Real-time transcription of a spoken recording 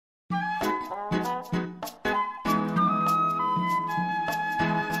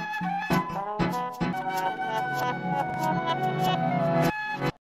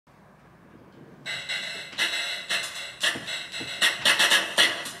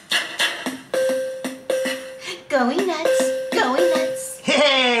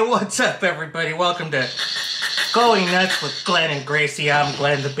what's up, everybody? Welcome to Going Nuts with Glenn and Gracie. I'm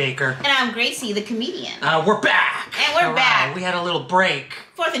Glenn the Baker. And I'm Gracie the comedian. We're back. And we're back. We had a little break.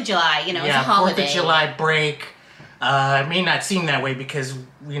 4th of July, you know, it's a holiday. 4th of July break. It may not seem that way because,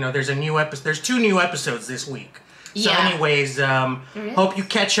 you know, there's a new episode. There's 2 new episodes this week. So anyways, hope you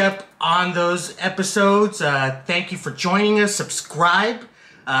catch up on those episodes. Thank you for joining us. Subscribe.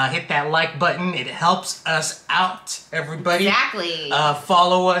 Hit that like button. It helps us out, everybody. Exactly.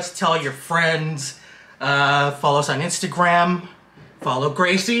 Follow us. Tell your friends. Follow us on Instagram. Follow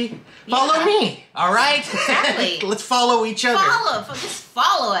Gracie. Follow me. All right? Exactly. Let's follow each other. Just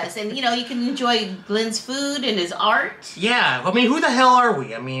follow us. And, you know, you can enjoy Glenn's food and his art. Yeah. I mean, who the hell are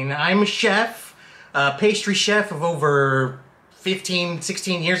we? I mean, I'm a chef, pastry chef of over 15,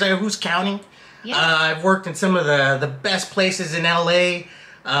 16 years. Who's counting? Yeah. I've worked in some of the best places in LA.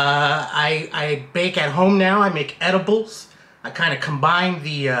 I bake at home now. I make edibles. I kind of combine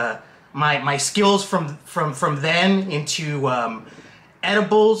the my skills from then into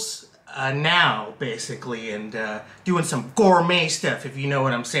edibles now, basically, and doing some gourmet stuff, if you know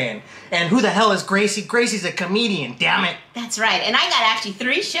what I'm saying. And who the hell is Gracie? Gracie's a comedian, damn it. That's right. And I got actually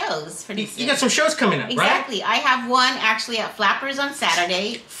 3 shows for this. You got some shows coming up, exactly. Right? I have one actually at Flappers on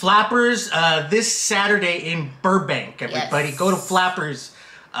Saturday. Flappers, this Saturday in Burbank, everybody. Yes. Go to Flappers.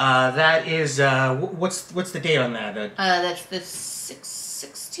 That is, what's the date on that? That's the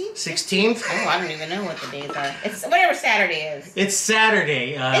 16th? 16th? Oh, I don't even know what the days are. It's whatever Saturday is. It's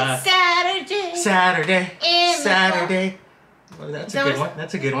Saturday. It's Saturday. Saturday. Well, that's a good one.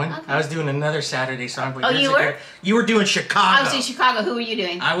 That's a good one. Okay. I was doing another Saturday song. But you were? You were doing Chicago. I was doing Chicago. Who were you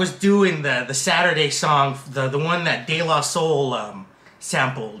doing? I was doing the Saturday song, the one that De La Soul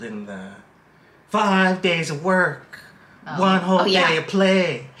sampled in the 5 days of work. One whole day of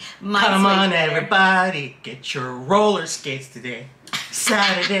play. Come on, everybody, get your roller skates today.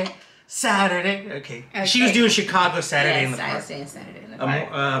 Saturday. Okay. She was doing Chicago Saturday in the park. I was doing Saturday in the park.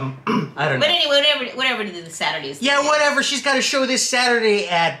 I don't know. But anyway, whatever the Saturdays. Yeah, whatever. She's got a show this Saturday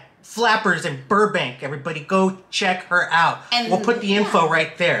at Flappers in Burbank. Everybody go check her out. And we'll put the info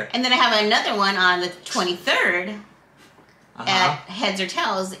right there. And then I have another one on the 23rd at Heads or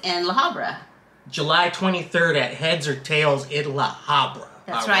Tails in La Habra. July 23rd at Heads or Tails in La Habra.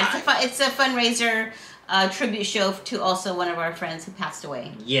 That's right. It's a fundraiser tribute show to also one of our friends who passed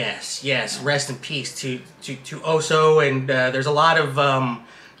away. Yes. Rest in peace to Oso. And there's a lot of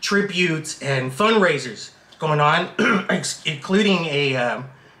tributes and fundraisers going on, including a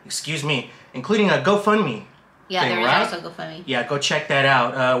GoFundMe. Yeah, there is also GoFundMe. Yeah, go check that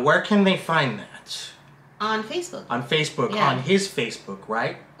out. Where can they find that? On Facebook. On Facebook. Yeah. On his Facebook,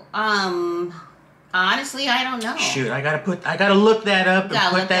 right? Honestly, I don't know. Shoot, I gotta look that up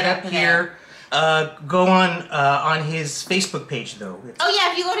and put that up here. Go on his Facebook page though.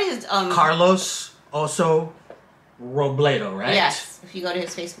 If you go to his Carlos Oso Robledo, right? Yes. If you go to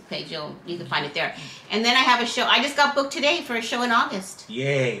his Facebook page, you can find it there. And then I have a show. I just got booked today for a show in August.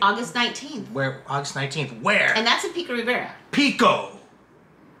 Yay. August 19th. Where? August 19th. Where? And that's in Pico Rivera. Pico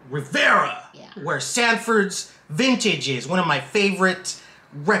Rivera. Yeah. Where Sanford's Vintage is, one of my favorite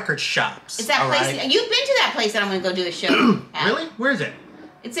record shops. It's that place. Right? You've been to that place that I'm going to go do a show at. Really? Where is it?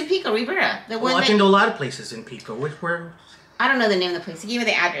 It's in Pico Rivera. I've been to a lot of places in Pico. Where? I don't know the name of the place. Give me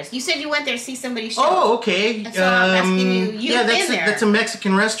the address. You said you went there to see somebody's show. Oh, okay. So I'm asking you. That's a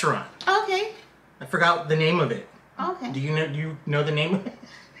Mexican restaurant. Okay. I forgot the name of it. Okay. Do you know the name of it?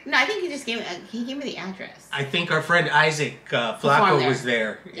 No, I think he just gave me the address. I think our friend Isaac Flacco was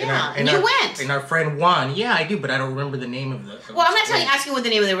there. Yeah, and you went. And our friend Juan. Yeah, I do, but I don't remember the name of the. Well, I'm not asking what the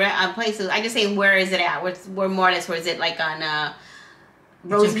name of the place is. I just say where is it at? Where more or less? Where is it? Like on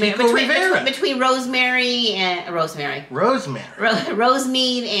Rosemary, between Rosemary and Rosemead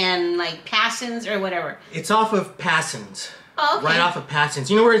and like Passons or whatever. It's off of Passons. Oh, okay. Right off of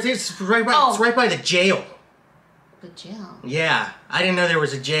Passons. You know where it is? It's right by the jail. The jail? Yeah. I didn't know there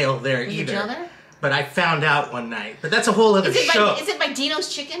was a jail there either. Is a jail there? But I found out one night. But that's a whole other show. Is it by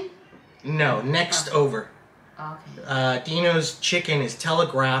Dino's Chicken? No, next over. Okay. Dino's Chicken is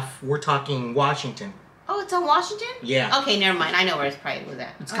Telegraph. We're talking Washington. Oh, it's on Washington? Yeah. Okay, never mind. I know where it's probably was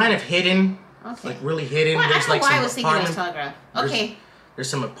at. It's kind of hidden. Okay. Like really hidden. Well, There's I don't know why I was thinking it was Telegraph. Okay.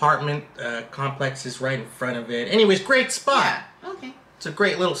 There's some apartment complexes right in front of it. Anyways, great spot. Yeah. Okay. It's a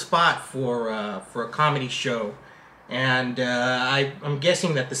great little spot for a comedy show. And I'm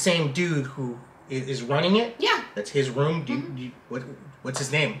guessing that the same dude who is running it. Yeah. That's his room. What's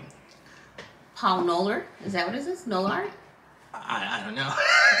his name? Paul Noller. Is that what it is? Noller? I don't know.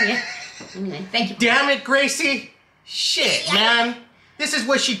 Yeah. Anyway, thank you. Damn it, Gracie. Shit, man. This is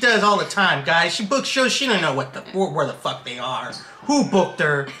what she does all the time, guys. She books shows. She don't know where the fuck they are. Who booked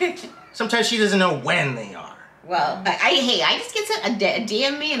her? Sometimes she doesn't know when they are. Well, I just get a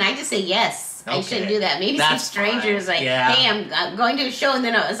DM me and I just say yes. Okay. I shouldn't do that. Maybe that's some strangers fine. Like, hey, I'm going to a show, and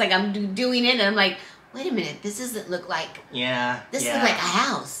then it's like I'm doing it, and I'm like, wait a minute, this doesn't look like. Yeah. This is like a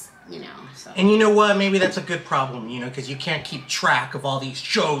house. So. And you know what? Maybe that's a good problem, because you can't keep track of all these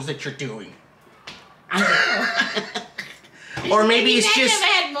shows that you're doing. I know. Or maybe it's just. If I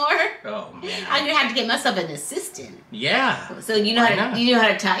had more. Oh man. I'm gonna have to get myself an assistant. Yeah. So you know how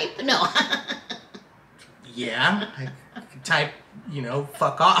to type? No. Yeah, I can type.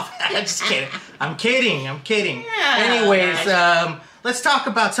 Fuck off. I'm just kidding. I'm kidding. Yeah, Anyways, let's talk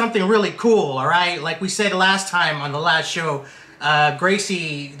about something really cool. All right, like we said last time on the last show.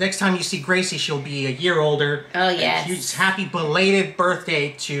 Gracie, next time you see Gracie, she'll be a year older. Oh, yes. Happy belated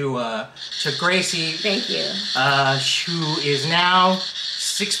birthday to Gracie. Thank you. Who is now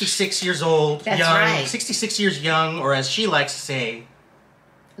 66 years old. That's young, right. 66 years young, or as she likes to say.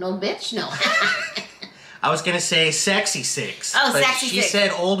 An old bitch? No. I was going to say sexy six. Oh, but sexy she six.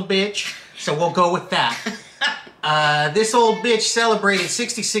 said old bitch, so we'll go with that. This old bitch celebrated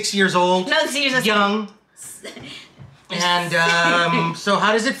 66 years old. No, seriously. Young. And, so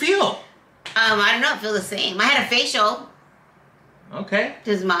how does it feel? I don't know. I feel the same. I had a facial. Okay.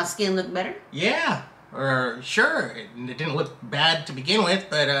 Does my skin look better? Yeah. Or, sure. It didn't look bad to begin with,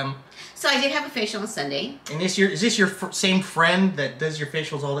 but, So I did have a facial on Sunday. And is this your same friend that does your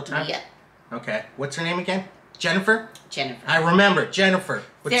facials all the time? Yep. Okay. What's her name again? Jennifer? Jennifer. I remember. Jennifer.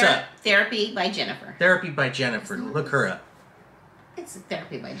 What's up? Therapy by Jennifer. Therapy by Jennifer. Look her up. It's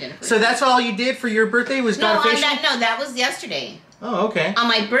Therapy by Jennifer. So that's all you did for your birthday was got a facial? No, that was yesterday. Oh, okay. On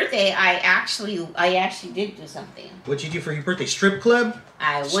my birthday, I actually did do something. What'd you do for your birthday? Strip club?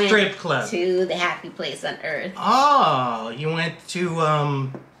 I went to the happy place on earth. Oh, you went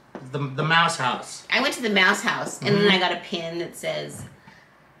to the mouse house. I went to the mouse house, and then I got a pin that says,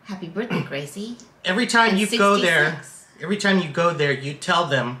 "Happy birthday, Gracie." Every time you go there, you tell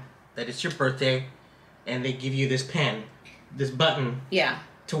them that it's your birthday, and they give you this pen, this button,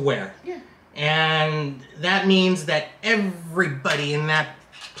 to wear. Yeah. And that means that everybody in that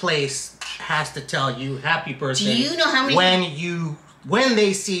place has to tell you happy birthday. Do you know how many when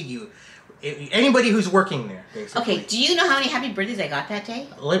they see you? Anybody who's working there, basically. Okay, do you know how many happy birthdays I got that day?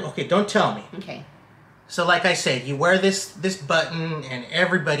 Okay, don't tell me. Okay. So like I said, you wear this button and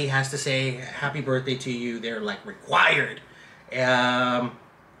everybody has to say happy birthday to you. They're like required. I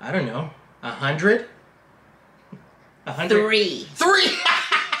don't know, 100? 100? 3. 3!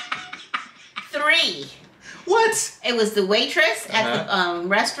 3. What? It was the waitress at the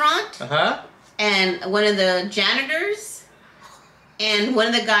restaurant. And one of the janitors. And one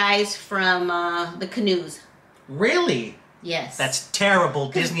of the guys from the canoes. Really? Yes. That's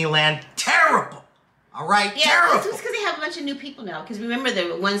terrible, Disneyland. Terrible. All right, yeah, terrible. It's because they have a bunch of new people now. Because remember,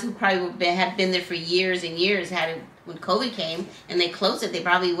 the ones who probably had been there for years and years when COVID came and they closed it, they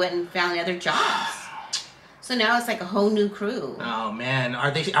probably went and found other jobs. So now it's like a whole new crew. Oh man, are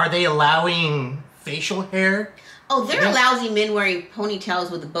they allowing facial hair? Oh, they're lousy men wearing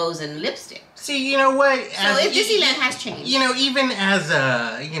ponytails with the bows and lipstick. See, you know what? Disneyland has changed. Even as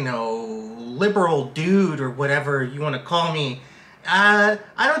a liberal dude or whatever you want to call me. I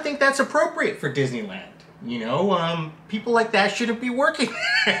don't think that's appropriate for Disneyland. People like that shouldn't be working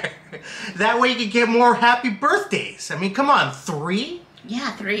there. That way you can get more happy birthdays. I mean, come on, 3?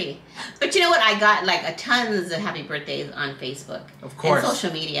 Yeah, 3. But you know what? I got like tons of happy birthdays on Facebook. Of course. And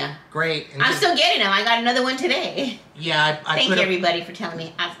social media. Great. And I'm still getting them. I got another one today. Yeah, Thank everybody for telling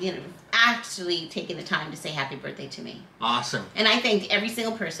me, actually taking the time to say happy birthday to me. Awesome. And I thanked every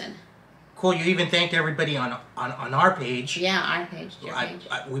single person. Cool. You even thanked everybody on our page. Yeah, our page. Your page.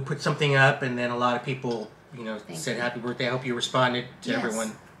 We put something up, and then a lot of people, said happy birthday. I hope you responded to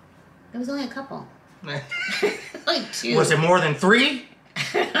everyone. There was only a couple. Like 2. Was it more than 3?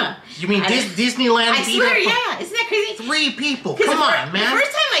 You mean Disneyland people? I swear, yeah. Isn't that crazy? 3 people. Come on, man. The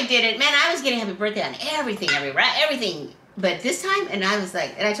first time I did it, man, I was getting happy birthday on everything. But this time, and I was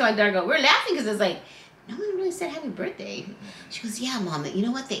like, and I told my daughter, we're laughing because it's like, no one really said happy birthday. She goes, yeah, Mom, you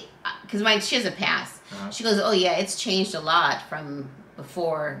know what because she has a pass. She goes, oh yeah, it's changed a lot from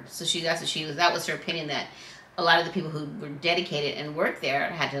before. So that was her opinion, that a lot of the people who were dedicated and worked there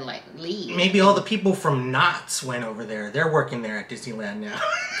had to leave. Maybe all the people from Knott's went over there. They're working there at Disneyland now.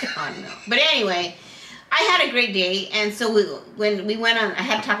 I don't know. But anyway, I had a great day, and so when we went on, I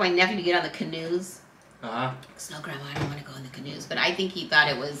had to talk to my nephew to get on the canoes. No, Grandma, I don't want to go on the canoes, but I think he thought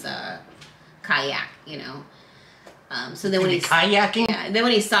it was kayak, So then when he's kayaking, then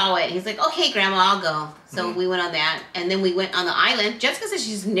when he saw it, he's like, "Okay, Grandma, I'll go." So we went on that, and then we went on the island. Jessica says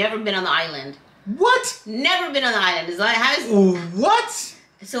she's never been on the island. What? Never been on the island. It's like, what?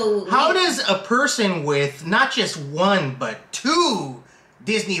 So how does a person with not just one but 2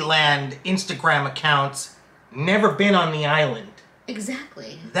 Disneyland Instagram accounts never been on the island?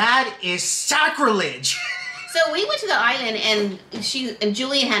 Exactly. That is sacrilege. So we went to the island, and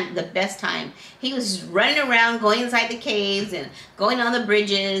Julian had the best time. He was running around, going inside the caves, and going on the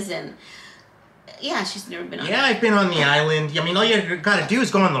bridges, and yeah, she's never been on. Yeah, I've been on the island. I mean, all you gotta do is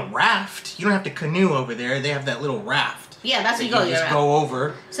go on the raft. You don't have to canoe over there. They have that little raft. Yeah, that's what you just go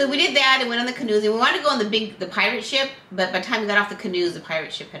over. So we did that and went on the canoes, and we wanted to go on the pirate ship, but by the time we got off the canoes, the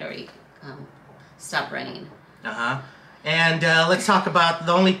pirate ship had already stopped running. And let's talk about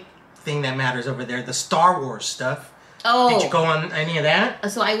the only thing that matters over there, the Star Wars stuff. Oh. Did you go on any of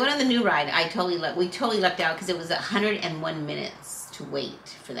that? So I went on the new ride. We totally lucked out because it was 101 minutes to wait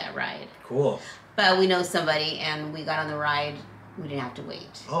for that ride. Cool. But we know somebody, and we got on the ride. We didn't have to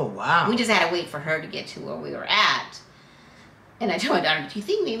wait. Oh, wow. We just had to wait for her to get to where we were at. And I told my daughter, do you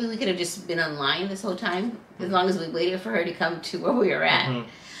think maybe we could have just been online this whole time? As long as we waited for her to come to where we were at.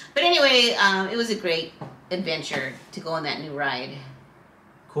 But anyway, it was a great adventure to go on that new ride.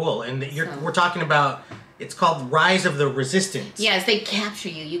 Cool. And we're talking about, it's called Rise of the Resistance. Yes, they capture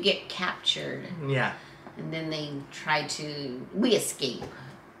you. You get captured. Yeah. And then we escape.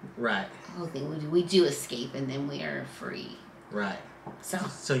 Right. The whole thing, we do escape, and then we are free. Right.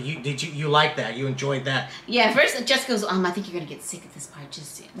 So you like that? You enjoyed that? Yeah. At first, Jessica goes, I think you're gonna get sick at this part.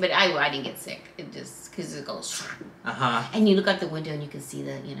 But I didn't get sick. It just because it goes. And you look out the window and you can see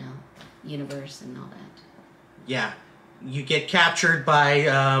the universe and all that. Yeah. You get captured by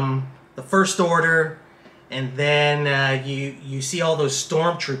the First Order, and then you see all those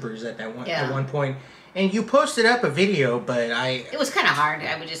stormtroopers at one point. And you posted up a video, but it was kind of hard.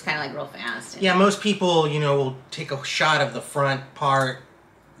 I would just kind of like real fast. Yeah, most people, will take a shot of the front part,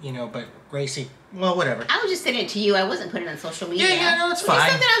 but Gracie, well, whatever. I was just sending it to you. I wasn't putting it on social media. Yeah, no, it's fine.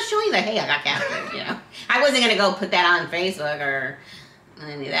 Just something I was showing you, like, hey, I got captured, I wasn't going to go put that on Facebook or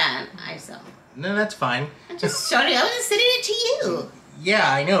any of that. No, that's fine. I just showed it. I was just sending it to you.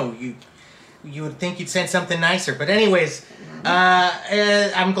 Yeah, I know. You would think you'd send something nicer. But anyways,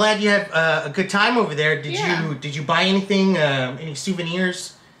 I'm glad you had a good time over there. Did you buy anything? Any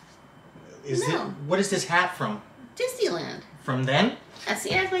souvenirs? No. What is this hat from? Disneyland. From then? That's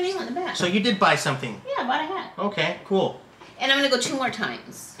my name on the back. So you did buy something? Yeah, I bought a hat. Okay, cool. And I'm going to go 2 more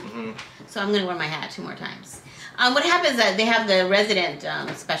times. So I'm going to wear my hat 2 more times. What happens is that they have the resident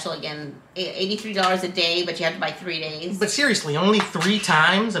special again, $83 a day, but you have to buy 3 days. But seriously, only 3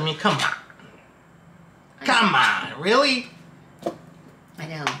 times? I mean, come on. Come on, really? I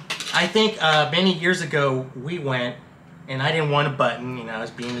know. I think many years ago we went, and I didn't want a button. I was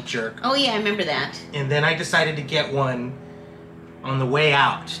being a jerk. Oh yeah, I remember that. And then I decided to get one on the way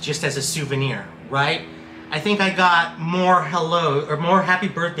out, just as a souvenir, right? I think I got more happy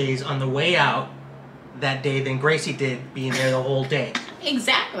birthdays on the way out that day than Gracie did being there the whole day.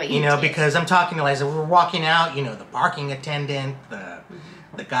 Exactly. Because I'm talking to Liza, we're walking out, the parking attendant, the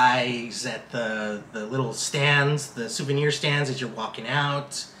guys at the little stands, the souvenir stands as you're walking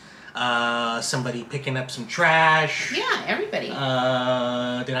out, somebody picking up some trash. Yeah, everybody. Did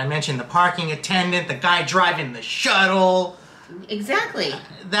I mention the parking attendant, the guy driving the shuttle? Exactly.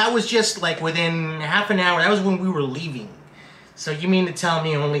 That was just like within half an hour. That was when we were leaving. So you mean to tell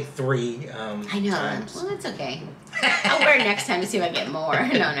me only 3 I know. times? Well, that's okay. I'll wear it next time to see if I get more.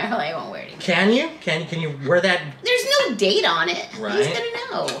 No, I won't wear it again. Can you? Can you wear that? There's no date on it. Right. Who's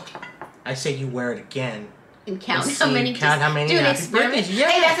gonna know? I say you wear it again. And count how many. Count how many. Do an experiment. Yeah.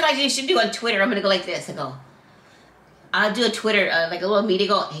 Hey, that's what I should do on Twitter. I'm gonna go like this. I'll do a Twitter, like a little meeting.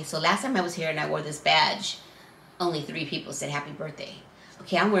 Hey, so last time I was here and I wore this badge, only 3 people said happy birthday.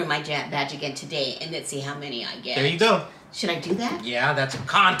 Okay, I'm wearing my badge again today, and let's see how many I get. There you go. Should I do that? Yeah, that's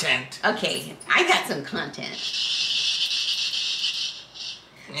content. Okay, I got some content.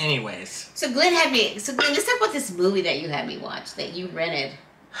 Anyways. So Glenn, let's talk about this movie that you had me watch, that you rented.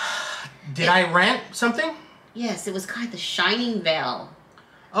 Did I rent something? Yes, it was called The Shining Veil.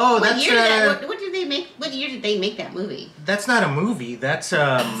 Oh, what year did they make that movie? That's not a movie. That's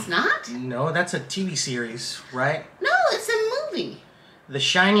It's not? No, that's a TV series, right? No, it's a movie. The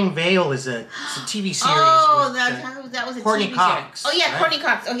Shining Veil is a TV series. Oh, that was a Courtney TV Cox. series. Oh yeah, right? Courtney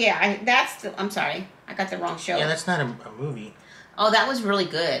Cox. Oh yeah, I'm sorry, I got the wrong show. Yeah, that's not a movie. Oh, that was really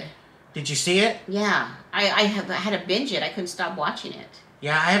good. Did you see it? Yeah, I had to binge it. I couldn't stop watching it.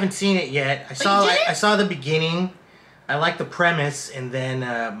 Yeah, I haven't seen it yet. I saw the beginning. I like the premise, and then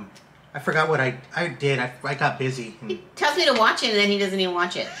I forgot what I did. I got busy. He tells me to watch it, and then he doesn't even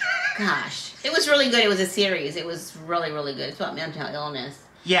watch it. Gosh. It was really good. It was a series. It was really, really good. It's about mental illness.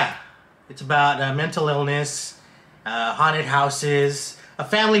 Yeah. It's about mental illness, haunted houses. A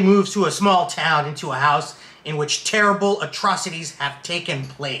family moves to a small town into a house in which terrible atrocities have taken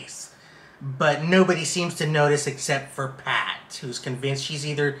place. But nobody seems to notice except for Pat, who's convinced she's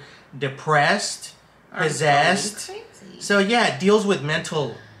either depressed, possessed. So yeah, it deals with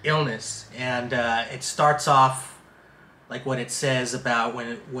mental illness, and it starts off like what it says about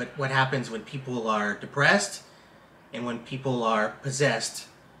what happens when people are depressed and when people are possessed,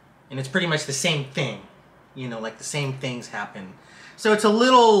 and it's pretty much the same thing, like the same things happen. So it's a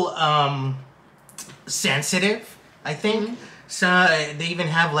little sensitive, I think. Mm-hmm. So they even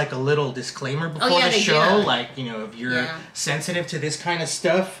have like a little disclaimer before the show, like if you're sensitive to this kind of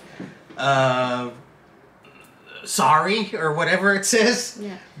stuff, sorry, or whatever it says.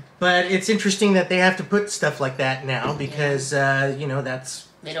 Yeah. But it's interesting that they have to put stuff like that now because that's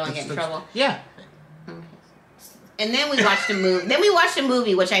they don't want to get in trouble. Yeah. Okay. And then we watched a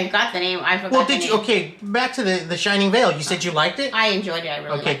movie. Which I got the name. I forgot. Well, did you? Okay, back to the Shining Veil. You said you liked it. I enjoyed it. I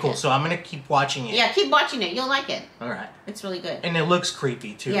really. Okay, liked cool. it. So I'm gonna keep watching it. Yeah, keep watching it. You'll like it. All right. It's really good. And it looks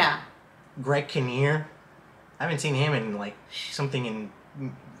creepy too. Yeah. Greg Kinnear. I haven't seen him in like something in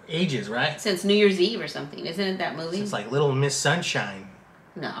ages, right? Since New Year's Eve or something, isn't it that movie? It's like Little Miss Sunshine.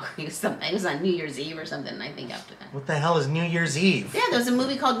 No, it was on New Year's Eve or something. I think after that. What the hell is New Year's Eve? Yeah, there was a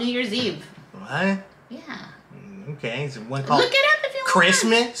movie called New Year's Eve. What? Yeah. Okay, is it one called Look it up if you want.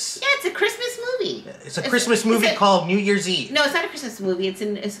 Christmas? Yeah, it's a Christmas movie. It's a Christmas movie called New Year's Eve. No, it's not a Christmas movie. It's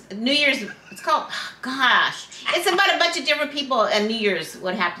New Year's. It's called. Gosh, it's about a bunch of different people and New Year's.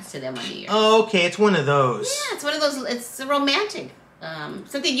 What happens to them on New Year's? Oh, okay, it's one of those. Yeah, it's one of those. It's a romantic,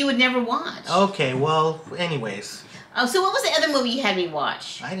 something you would never watch. Okay, well, anyways. Oh, so what was the other movie you had me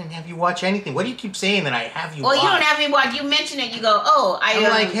watch? I didn't have you watch anything. What do you keep saying that I have you watch? Well, you don't have me watch. You mention it. You go, oh, I'm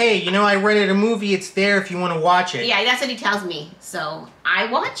like, hey, I rented a movie. It's there if you want to watch it. Yeah, that's what he tells me. So I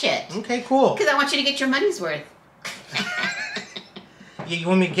watch it. Okay, cool. Because I want you to get your money's worth. You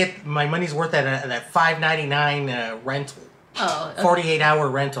want me to get my money's worth at that $5.99 rental. Oh. Okay. 48-hour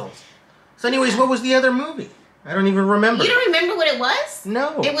rental. So anyways, what was the other movie? I don't even remember. You don't remember what it was?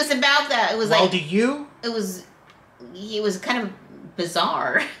 No. It was about the. It was well, like. do you? It was kind of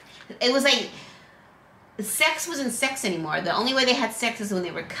bizarre. It was like sex wasn't sex anymore. The only way they had sex is when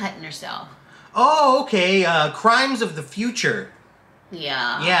they were cutting herself. Oh, okay. Crimes of the Future.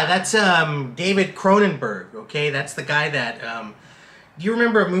 Yeah. Yeah, that's David Cronenberg. Okay, that's the guy that. Do you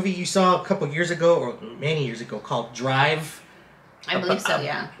remember a movie you saw a couple years ago or many years ago called Drive? I believe so.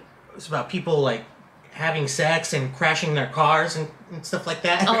 Yeah. It's about people like having sex and crashing their cars and stuff like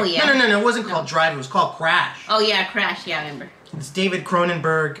that. Oh, yeah. No. It wasn't called Drive. It was called Crash. Oh, yeah, Crash. Yeah, I remember. It's David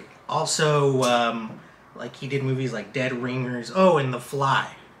Cronenberg. Also, like he did movies like Dead Ringers. Oh, and The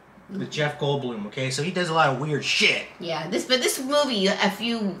Fly. With Jeff Goldblum. Okay, so he does a lot of weird shit. Yeah, this movie, if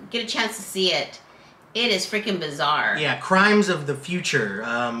you get a chance to see it, it is freaking bizarre. Yeah, Crimes of the Future.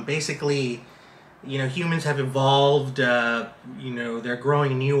 Basically, humans have evolved. They're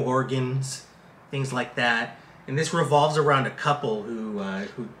growing new organs. Things like that, and this revolves around a couple who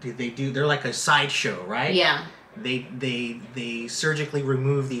they're like a sideshow, right? Yeah. They surgically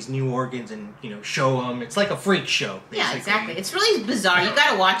remove these new organs and show them. It's like a freak show. Basically. Yeah, exactly. It's really bizarre. You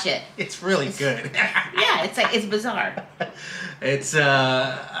gotta watch it. It's really good. Yeah, it's bizarre. It's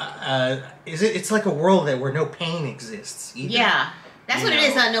it's like a world where no pain exists either. Yeah, that's what it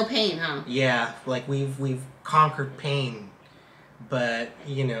is. No pain, huh? Yeah, like we've conquered pain. But,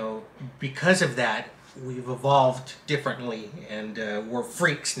 because of that, we've evolved differently, and we're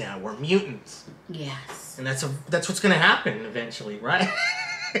freaks now. We're mutants. Yes. And that's what's going to happen eventually, right?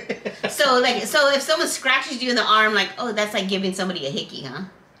 So if someone scratches you in the arm, like, oh, that's like giving somebody a hickey, huh?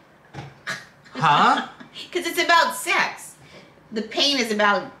 Huh? Because it's about sex. The pain is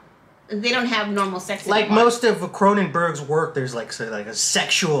about... They don't have normal sex anymore. Like most of Cronenberg's work, there's like a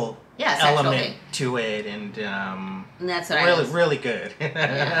sexual... element to it, and that's what really good.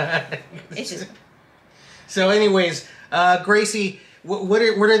 Yeah. It's just. So, anyways, Gracie, what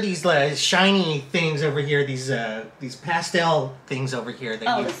are these shiny things over here? These pastel things over here that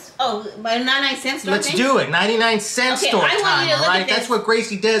my 99-cent store. Let's thing? do it. 99-cent store time. All right, that's what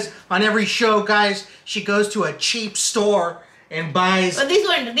Gracie does on every show, guys. She goes to a cheap store and buys. But these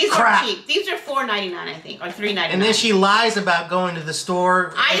weren't crap. cheap. These are $4.99, I think, or $3.99. And then she lies about going to the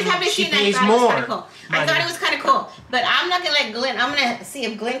store. I just happened to see that. I thought it was kind of cool. I thought it was kind of cool, but I'm not gonna let Glenn. I'm gonna see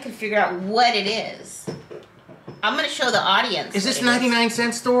if Glenn can figure out what it is. I'm going to show the audience. Is this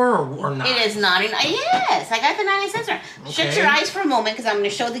 99-cent store or not? It is 99. Yes, I got the 99-cent store. Okay. Shut your eyes for a moment because I'm going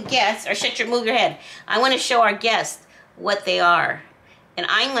to show the guests, or move your head. I want to show our guests what they are. And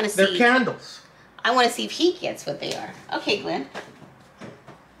I'm going to see. They're candles. I want to see if he gets what they are. Okay, Glenn. You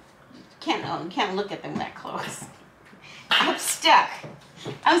can't look at them that close. I'm stuck.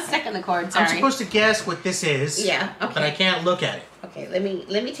 I'm stuck in the cord, sorry. I'm supposed to guess what this is. Yeah, okay. But I can't look at it. Okay, let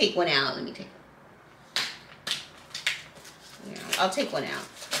me take one out. I'll take one out.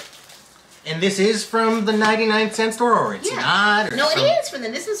 And this is from the 99-cent store, or it's not? Or no, it is from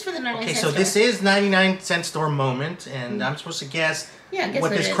this is for the 99-cent store. Okay, so this is 99-cent store moment, and I'm supposed to guess what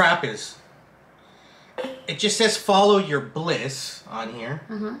this crap is. It just says follow your bliss on here.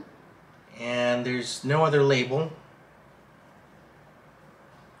 Uh-huh. And there's no other label.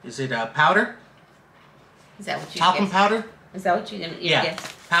 Is it powder? Is that what you Talcum powder? Is that what you're going to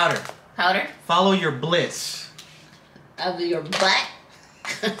guess? Powder. Powder? Follow your bliss. Of your butt?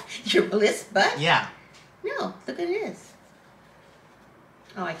 Your bliss butt? Yeah. No, look at this.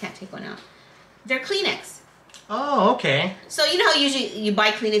 Oh, I can't take one out. They're Kleenex. Oh, okay. So you know how usually you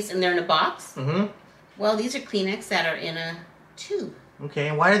buy Kleenex and they're in a box? Mm-hmm. Well, these are Kleenex that are in a tube. Okay,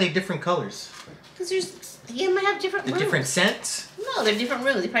 and why are they different colors? Because you might have different rooms. Different scents? No, they're different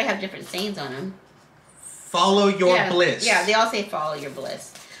rooms. They probably have different stains on them. Follow your bliss. Yeah, they all say follow your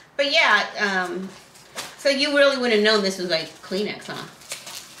bliss. But yeah, so you really wouldn't have known this was like Kleenex, huh?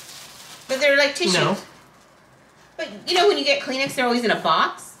 But they're like tissues. No. But you know when you get Kleenex, they're always in a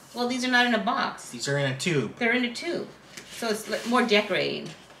box? Well, these are not in a box. These are in a tube. They're in a tube. So it's like more decorating.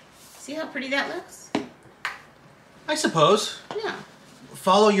 See how pretty that looks? I suppose. Yeah.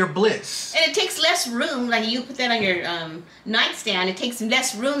 Follow your bliss. And it takes less room, like you put that on your nightstand, it takes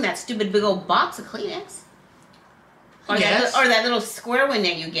less room, that stupid big old box of Kleenex. Or, that little square one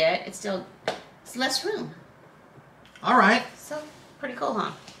that you get, it's less room. All right. So, pretty cool,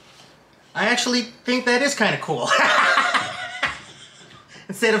 huh? I actually think that is kind of cool.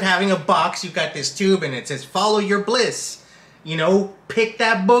 Instead of having a box, you've got this tube and it says, follow your bliss. You know, pick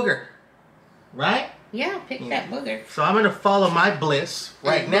that booger. Right? Yeah, pick that booger. So I'm going to follow my bliss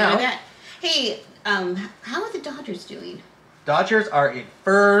right now. Hey, how are the Dodgers doing? Dodgers are in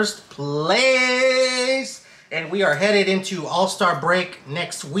first place. And we are headed into All-Star break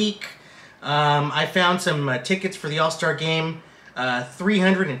next week. I found some tickets for the All-Star game.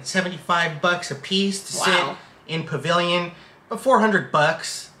 $375 a piece to sit in pavilion. But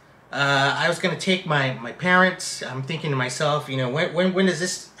 $400. I was going to take my parents. I'm thinking to myself, you know, when does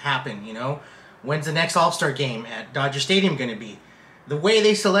this happen, you know? When's the next All-Star game at Dodger Stadium going to be? The way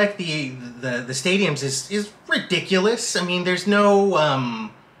they select the stadiums is ridiculous. I mean, there's no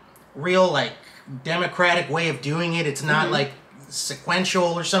real, like, democratic way of doing it. It's not, like, sequential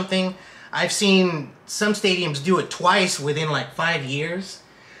or something. I've seen some stadiums do it twice within, like, 5 years.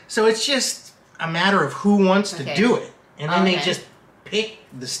 So it's just a matter of who wants to do it. And then they just pick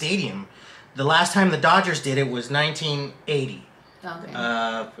the stadium. The last time the Dodgers did it was 1980. Okay.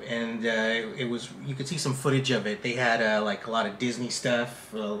 And it was, you could see some footage of it. They had like a lot of Disney stuff.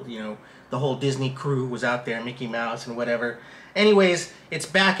 You know, the whole Disney crew was out there, Mickey Mouse and whatever. Anyways, it's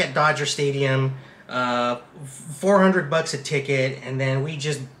back at Dodger Stadium. $400 a ticket, and then we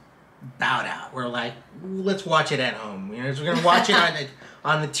just bowed out. We're like, let's watch it at home. You know, we're gonna watch it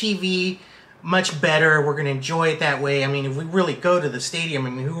on the TV. Much better. We're gonna enjoy it that way. I mean, if we really go to the stadium, I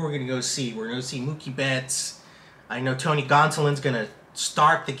mean, who are we gonna go see? We're gonna go see Mookie Betts. I know Tony Gonsolin's going to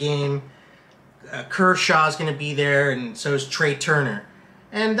start the game. Kershaw's going to be there, and so is Trey Turner.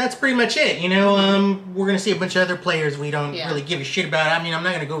 And that's pretty much it. You know, we're going to see a bunch of other players we don't really give a shit about. I mean, I'm not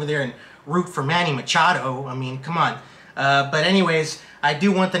going to go over there and root for Manny Machado. I mean, come on. But anyways, I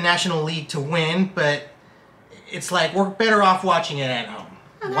do want the National League to win, but it's like we're better off watching it at home.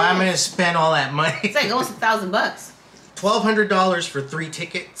 Oh, why am I going to spend all that money? It's like almost $1,000. $1,200 for 3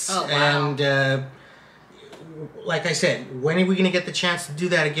 tickets. Oh, wow. And like I said, when are we going to get the chance to do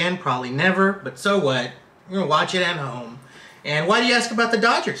that again? Probably never, but so what? We're going to watch it at home. And why do you ask about the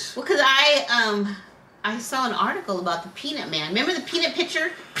Dodgers? Well, because I saw an article about the Peanut Man. Remember the peanut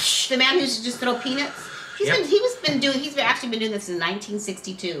pitcher? The man who used to just throw peanuts? He's actually been doing this since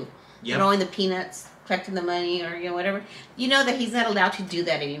 1962. Yep. Throwing the peanuts, collecting the money, or whatever. You know that he's not allowed to do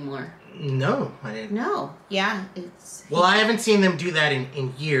that anymore. No, I didn't. No, yeah. Well, I haven't seen them do that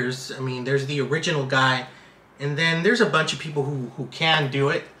in years. I mean, there's the original guy. And then there's a bunch of people who can do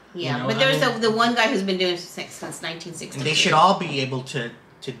it. Yeah, you know? But there's the one guy who's been doing it since 1960. And they should all be able to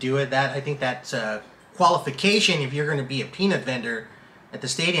do it. I think that's a qualification if you're going to be a peanut vendor at the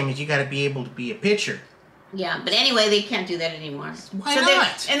stadium is you got to be able to be a pitcher. Yeah, but anyway, they can't do that anymore. Why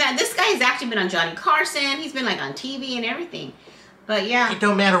not? And this guy has actually been on Johnny Carson. He's been like on TV and everything. But yeah, it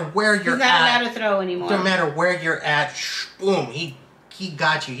don't matter where you're at. He's not allowed to throw anymore. Don't matter where you're at. Boom, he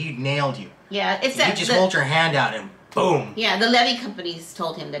got you. He nailed you. Yeah, it's that. You just hold your hand out and boom. Yeah, the levy companies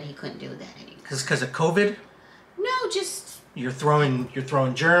told him that he couldn't do that anymore. Because of COVID? No, just you're throwing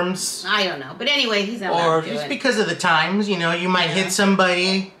germs. I don't know, but anyway, he's not allowed to do it. Or just because of the times, you know, you might hit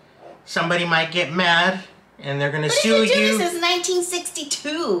somebody. Somebody might get mad. And they're gonna sue you. But he's been doing this since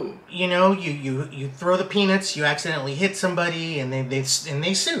 1962. You know, you throw the peanuts, you accidentally hit somebody, and they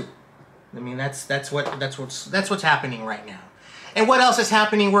sue. I mean, that's what's happening right now. And what else is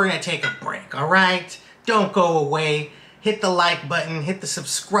happening? We're gonna take a break. All right, don't go away. Hit the like button, hit the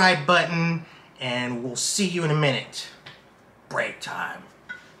subscribe button, and we'll see you in a minute. Break time.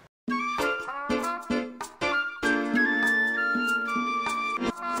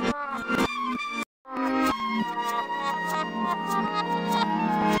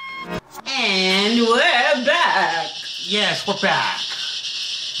 And we're back. Yes, we're back.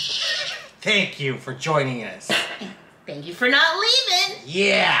 Thank you for joining us. Thank you for not leaving.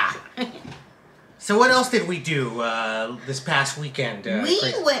 Yeah. So what else did we do this past weekend?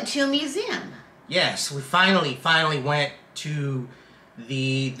 We went to a museum. Yes, we finally went to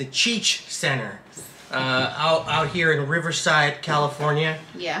the Cheech Center out here in Riverside, California.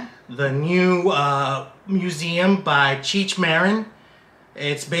 Yeah. The new museum by Cheech Marin.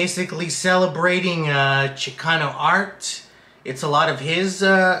 It's basically celebrating Chicano art. It's a lot of his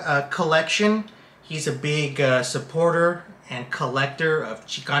collection. He's a big supporter and collector of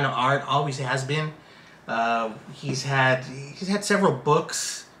Chicano art. Always has been. He's had several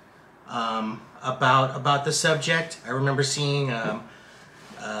books about the subject. I remember seeing a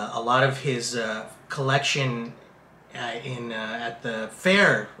lot of his collection at the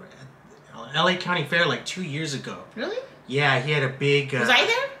fair, LA County Fair, like 2 years ago. Really? Yeah, he had a big. Was I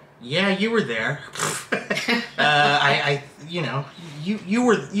there? Yeah, you were there. You know, you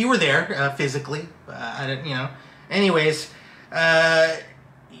were there physically. I didn't, you know. Anyways,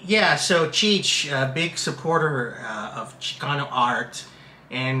 yeah. So Cheech, a big supporter of Chicano art,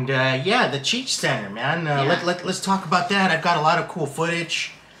 and yeah, the Cheech Center, man. Let's talk about that. I've got a lot of cool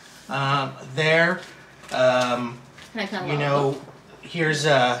footage there. You know, here's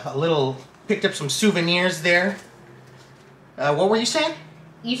a little. Picked up some souvenirs there. What were you saying?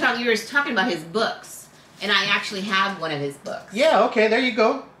 You were talking about his books, and I actually have one of his books. Yeah. Okay. There you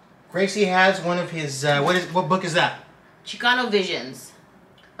go. Gracie has one of his. What book is that? Chicano Visions,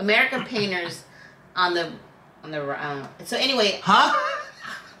 American Painters on the. So anyway. Huh?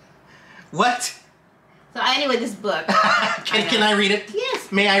 What? So anyway, this book. Can I read it?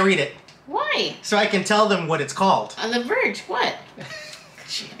 Yes. May I read it? Why? So I can tell them what it's called. On the Verge. What?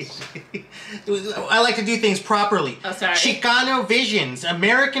 I like to do things properly. Oh, sorry. Chicano Visions,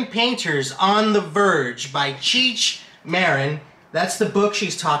 American Painters on the Verge by Cheech Marin. That's the book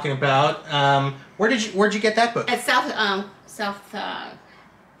she's talking about. Where'd you get that book? At Self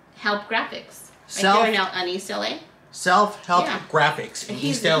Help Graphics. Right there on East LA. Self Help Graphics in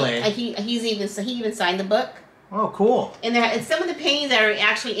East LA. He even signed the book. Oh, cool. And some of the paintings that are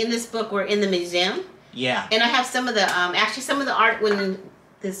actually in this book were in the museum. Yeah. And I have some of the some of the art when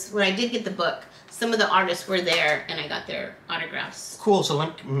I did get the book, some of the artists were there, and I got their autographs. Cool.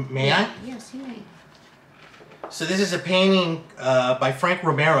 So may I? Yes, you may. So this is a painting by Frank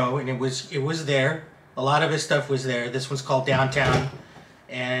Romero, and it was there. A lot of his stuff was there. This one's called Downtown,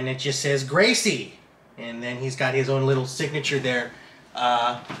 and it just says Gracie, and then he's got his own little signature there.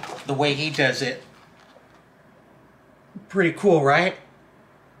 The way he does it, pretty cool, right?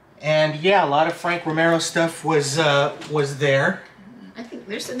 And yeah, a lot of Frank Romero stuff was there. I think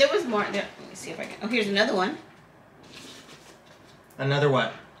there was more. Let me see if I can. Oh, here's another one. Another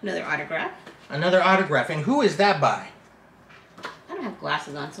what? Another autograph. Another autograph. And who is that by? I don't have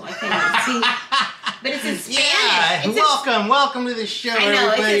glasses on, so I can't even see. But it's in Spanish. Yeah, welcome to the show, I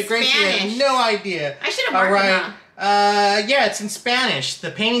know, everybody. it's in Spanish. I had no idea. I should have marked it down. Yeah, it's in Spanish.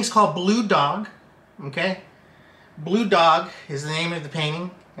 The painting's called Blue Dog. Okay? Blue Dog is the name of the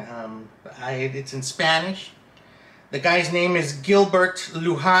painting. It's in Spanish. The guy's name is Gilbert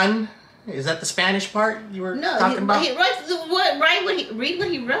Lujan. Is that the Spanish part you were talking about? Read what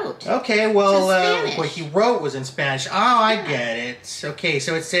he wrote. Okay, well, what he wrote was in Spanish. Oh, I get it. Okay,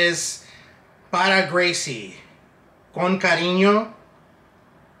 so it says, Para Gracie, con cariño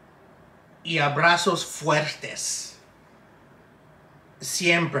y abrazos fuertes.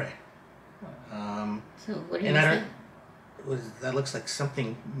 Siempre. So what do you say? That looks like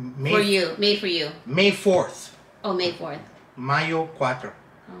something made for you. May 4th. Oh, May 4th. Mayo 4.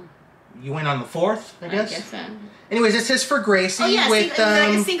 Oh. you went on the 4th, I guess. I guess so. Anyways, it says for Gracie. Oh yeah, with, like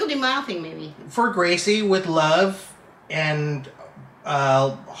a Cinco de Mayo thing, maybe. For Gracie with love and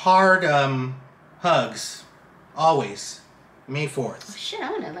hard hugs, always. May 4th. Oh, shit, I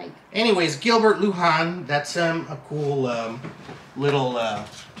wanna like. Anyways, Gilbert Lujan. That's a cool little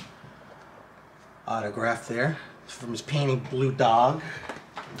autograph there from his painting Blue Dog.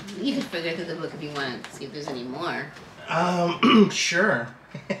 You can figure through the book if you want to see if there's any more. Sure.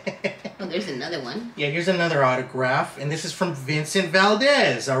 Oh, there's another one. Yeah, here's another autograph, and this is from Vincent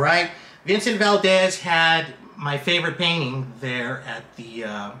Valdez. All right, Vincent Valdez had my favorite painting there at the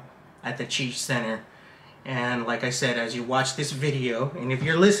Cheech Center, and like I said, as you watch this video, and if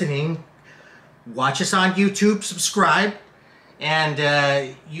you're listening, watch us on YouTube, subscribe,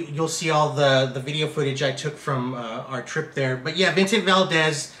 and you'll see all the video footage I took from our trip there. But yeah, Vincent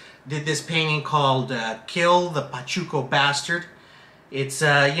Valdez did this painting called "Kill the Pachuco Bastard." It's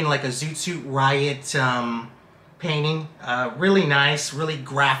like a Zoot Suit Riot painting. Really nice, really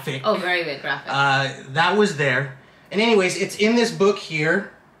graphic. Oh, very good graphic. That was there. And anyways, it's in this book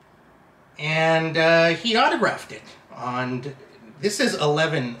here, and he autographed it on. This is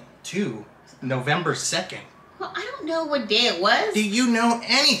 11/2, November 2nd. Well, I don't know what day it was. Do you know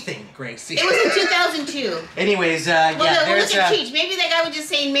anything, Gracie? It was in 2002. Anyways, well, yeah, no, there's look at Cheech. Maybe that guy was just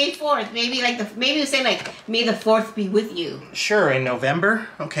saying May 4th. Maybe he was saying like May the 4th be with you. Sure, in November.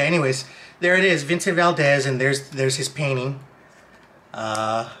 Okay. Anyways, there it is, Vincent Valdez, and there's his painting,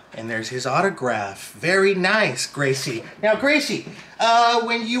 and there's his autograph. Very nice, Gracie. Now, Gracie,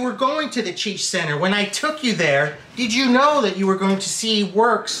 when you were going to the Cheech Center, when I took you there, did you know that you were going to see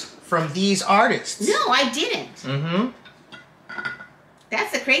works from these artists? No, I didn't. Mm-hmm.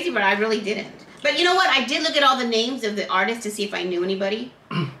 That's the crazy part. I really didn't. But you know what? I did look at all the names of the artists to see if I knew anybody.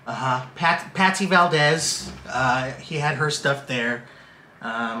 Patsy Valdez. He had her stuff there.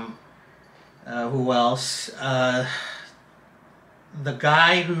 Who else? The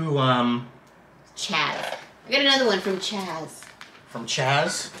guy who Chaz. I got another one from Chaz. From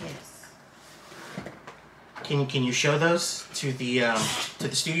Chaz. Yes. Can you show those to the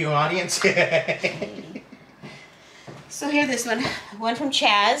studio audience? So here, this one from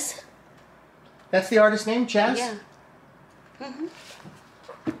Chaz. That's the artist name, Chaz? Yeah. Mm-hmm.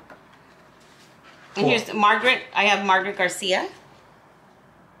 Cool. And here's Margaret. I have Margaret Garcia.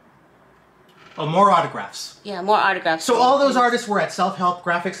 Oh, more autographs. Yeah, more autographs. So all those artists were at Self Help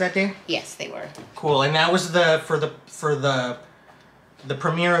Graphics that day? Yes, they were. Cool, and that was for the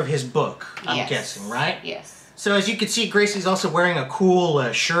premiere of his book, I'm guessing, right? Yes. So as you can see, Gracie's also wearing a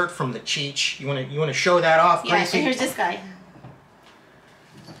cool shirt from the Cheech. You wanna show that off, Gracie? Yeah, and here's this guy.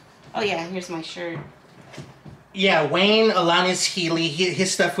 Oh yeah, here's my shirt. Yeah, Wayne Alanis Healy,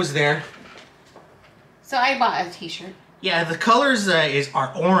 his stuff was there. So I bought a t-shirt. Yeah, the colors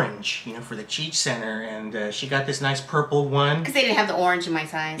are orange, for the Cheech Center, and she got this nice purple one. Because they didn't have the orange in my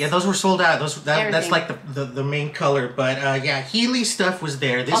size. Yeah, those were sold out. That's like the main color. But yeah, Healy's stuff was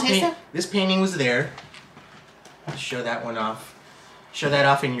there. This painting was there. I'll show that one off. Show that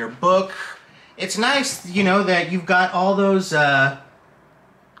off in your book. It's nice, that you've got all those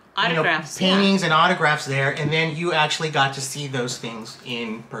autographs, paintings and autographs there, and then you actually got to see those things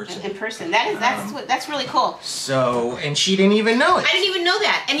in person. In person, that's really cool. So, and she didn't even know it. I didn't even know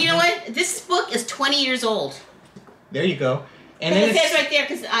that. And you know what? This book is 20 years old. There you go. And then it says right there,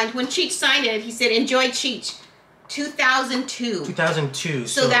 because when Cheech signed it, he said, "Enjoy Cheech, 2002." 2002.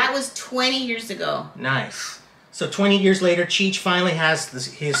 So that was 20 years ago. Nice. So 20 years later, Cheech finally has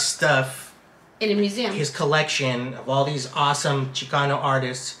his stuff in a museum. His collection of all these awesome Chicano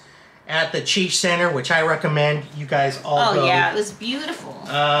artists at the Cheech Center, which I recommend you guys all go. Oh yeah, it was beautiful.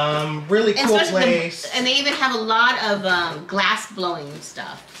 Really cool place. And they even have a lot of glass blowing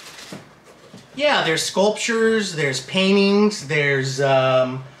stuff. Yeah, there's sculptures, there's paintings, there's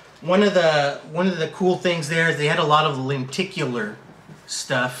one of the cool things there is they had a lot of lenticular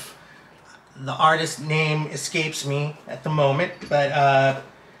stuff. The artist's name escapes me at the moment, but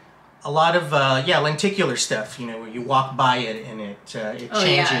a lot of lenticular stuff. Where you walk by it and it changes.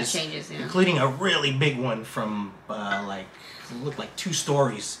 Yeah, it changes, yeah. Including a really big one from looked like 2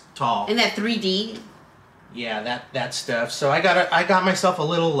 stories tall. And that 3D. Yeah, that stuff. So I got myself a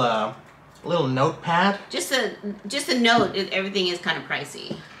little notepad. Just a note. Everything is kind of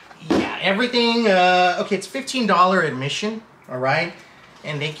pricey. Yeah, everything. Okay, it's $15 admission. All right.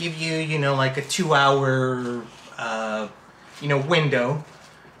 And they give you, like a 2-hour, window,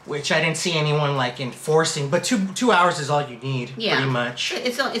 which I didn't see anyone enforcing. But two hours is all you need, pretty much.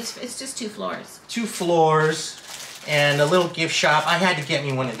 It's just 2 floors. 2 floors, and a little gift shop. I had to get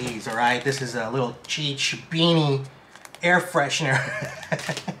me one of these. All right, this is a little Cheech beanie air freshener.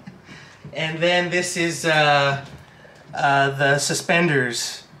 And then this is the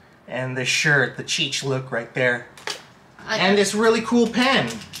suspenders and the shirt, the Cheech look right there. And this really cool pen,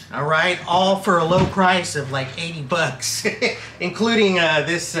 all right? All for a low price of like 80 bucks, including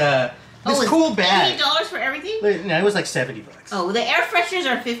this cool bag. $80 for everything? No, it was like 70 bucks. Oh, the air fresheners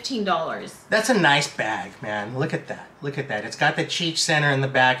are $15. That's a nice bag, man. Look at that. Look at that. It's got the Cheech center in the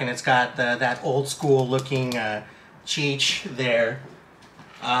back, and it's got that old school looking Cheech there.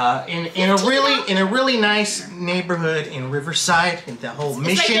 In a really nice neighborhood in Riverside, in the whole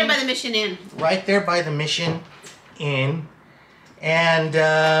Mission. It's right there by the Mission Inn. Right there by the Mission Inn. And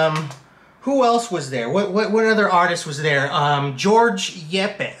who else was there? What other artist was there? George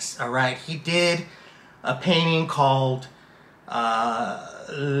Yepes. All right, he did a painting called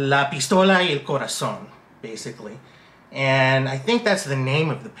La Pistola y el Corazón, basically, and I think that's the name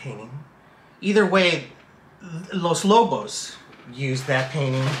of the painting. Either way, Los Lobos used that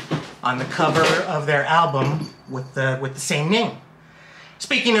painting on the cover of their album with the same name.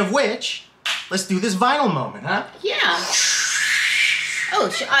 Speaking of which, let's do this vinyl moment, huh? Yeah. Oh,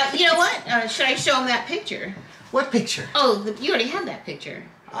 you know what? Should I show them that picture? What picture? Oh, you already have that picture.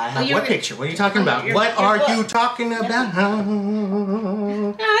 I have what picture? What are you talking about? What are you talking about? I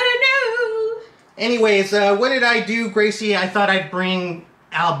don't know. Anyways, what did I do, Gracie? I thought I'd bring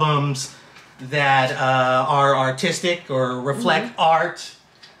albums that are artistic or reflect art,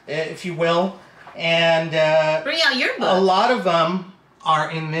 if you will. And bring out your book. A lot of them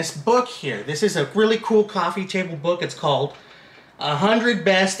are in this book here. This is a really cool coffee table book. It's called 100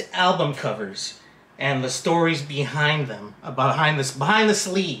 Best Album Covers and the Stories Behind Them, behind the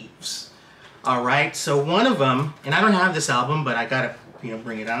sleeves. All right, so one of them, and I don't have this album, but I gotta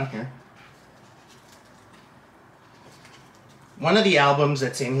bring it out here. One of the albums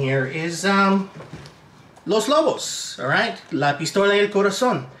that's in here is Los Lobos, all right? La Pistola y el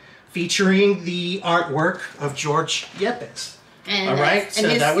Corazón, featuring the artwork of George Yepes. All right, so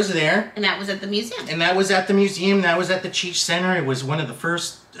that was there. And that was at the museum. And that was at the museum. That was at the Cheech Center. It was one of the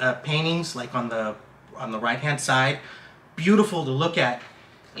first paintings, like on the right-hand side. Beautiful to look at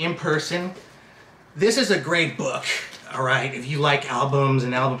in person. This is a great book. All right, if you like albums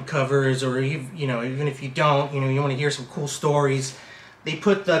and album covers, or even if you don't, you want to hear some cool stories, they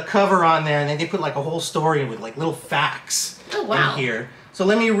put the cover on there, and then they put like a whole story with like little facts in here. So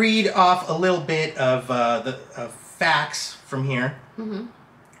let me read off a little bit of facts from here. Or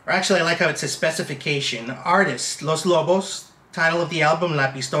actually, I like how it says specification. Artist, Los Lobos. Title of the album,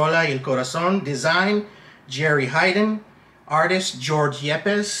 La Pistola y el Corazón. Design, Jerry Hayden. Artist, George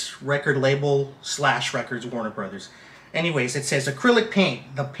Yepes. Record label / records, Warner Brothers. Anyways, it says acrylic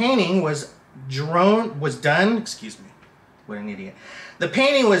paint. The painting was done, excuse me, what an idiot. The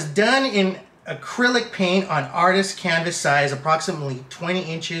painting was done in acrylic paint on artist canvas size, approximately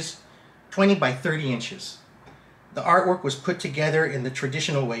 20 by 30 inches. The artwork was put together in the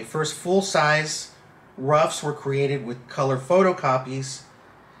traditional way. First, full-size roughs were created with color photocopies,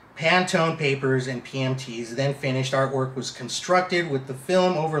 Pantone papers, and PMTs. Then finished artwork was constructed with the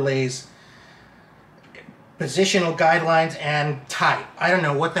film overlays, positional guidelines, and type. I don't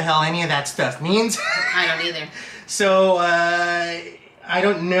know what the hell any of that stuff means. I don't either. So, I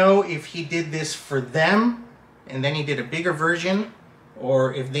don't know if he did this for them, and then he did a bigger version,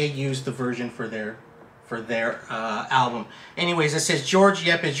 or if they used the version for their album. Anyways, it says George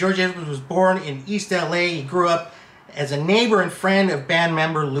Yepes. George Yepes was born in East LA. He grew up as a neighbor and friend of band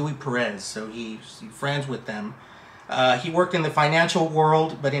member Louis Perez, so he's friends with them. He worked in the financial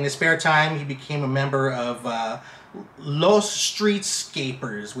world, but in his spare time, he became a member of Los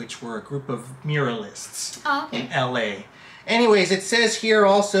Streetscapers, which were a group of muralists in LA. Anyways, it says here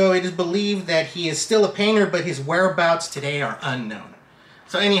also, it is believed that he is still a painter, but his whereabouts today are unknown.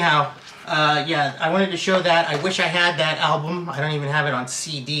 So anyhow, yeah, I wanted to show that. I wish I had that album. I don't even have it on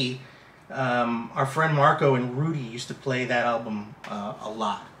CD. Our friend Marco and Rudy used to play that album a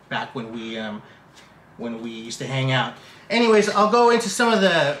lot back when we used to hang out. Anyways, I'll go into some of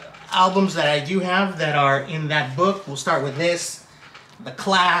the albums that I do have that are in that book. We'll start with this, The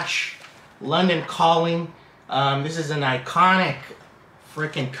Clash, London Calling. This is an iconic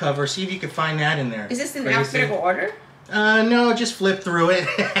freaking cover. See if you can find that in there. Is this in alphabetical order? No, just flip through it.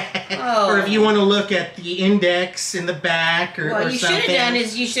 Or if you want to look at the index in the back or something. What you should have done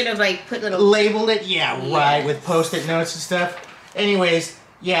is you should have like put little... Labeled it, yeah, right, with Post-it notes and stuff. Anyways,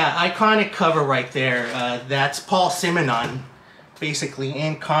 yeah, iconic cover right there. That's Paul Simonon, basically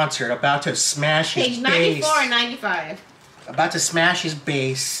in concert, about to smash his bass. Page 94 and 95. About to smash his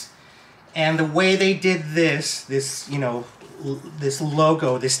bass. And the way they did this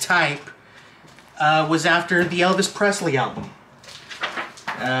logo, this type, was after the Elvis Presley album.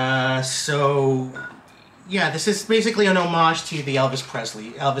 So, yeah, this is basically an homage to the Elvis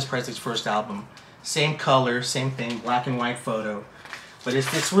Presley's first album. Same color, same thing, black and white photo. But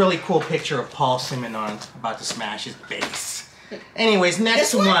it's this really cool picture of Paul Simonon about to smash his bass. Anyways,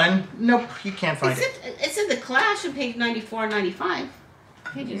 next one. Nope, you can't find it. It's in the Clash on page 94 and 95.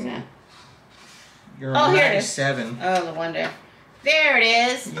 What page is that? You're on here 97. It is. Oh, no wonder. There it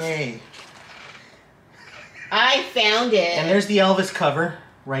is. Yay. I found it. And there's the Elvis cover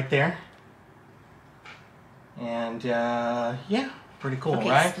right there. And, yeah, pretty cool, okay,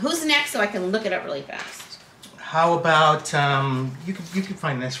 right? So who's next so I can look it up really fast? How about, you can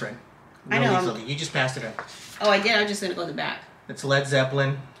find this, right? I know. Easily. You just passed it up. Oh, I did? I was just going to go in the back. It's Led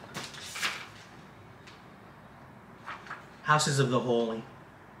Zeppelin. Houses of the Holy.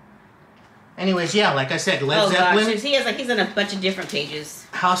 Anyways, yeah, like I said, Led Zeppelin. Gosh, he's on a bunch of different pages.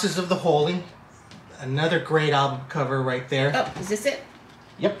 Houses of the Holy. Another great album cover right there. Oh, is this it?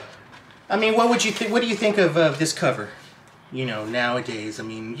 Yep. I mean, what do you think of this cover? You know, nowadays. I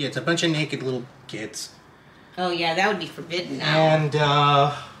mean, yeah, it's a bunch of naked little kids. Oh yeah, that would be forbidden now. And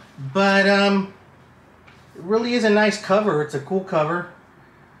but it really is a nice cover. It's a cool cover.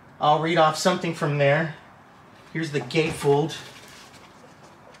 I'll read off something from there. Here's the gatefold.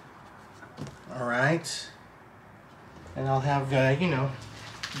 All right. And I'll have you know,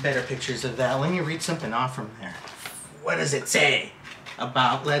 better pictures of that. Let me read something off from there. What does it say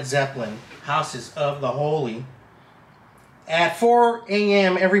about Led Zeppelin? Houses of the Holy. At 4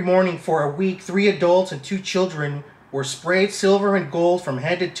 a.m. every morning for a week, 3 adults and 2 children were sprayed silver and gold from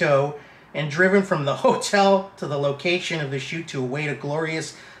head to toe and driven from the hotel to the location of the shoot to await a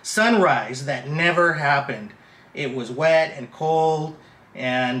glorious sunrise that never happened. It was wet and cold,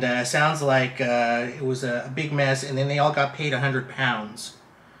 and sounds like it was a big mess, and then they all got paid £100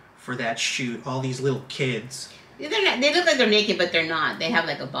 for that shoot, all these little kids. They're not, they look like they're naked, but they're not. They have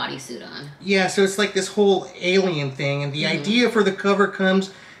like a bodysuit on. Yeah, so it's like this whole alien thing, and the idea for the cover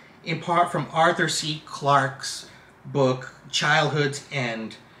comes in part from Arthur C. Clarke's book, Childhood's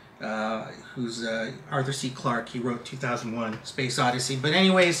End, who's Arthur C. Clarke. He wrote 2001, Space Odyssey. But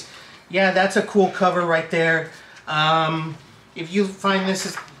anyways, yeah, that's a cool cover right there. If you find this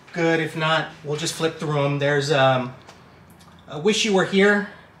is good, if not, we'll just flip through them. There's I Wish You Were Here,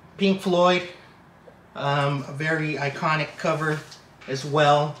 Pink Floyd. A very iconic cover as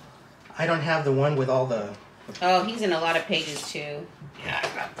well. I don't have the one with all the... Oh, he's in a lot of pages too. Yeah,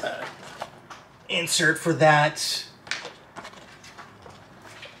 I got the insert for that.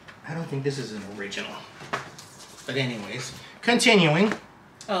 I don't think this is an original. But anyways, continuing.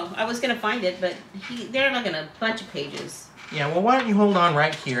 Oh, I was going to find it, but they're like in a bunch of pages. Yeah, well, why don't you hold on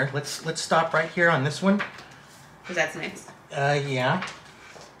right here. Let's stop right here on this one. Because that's next. Yeah.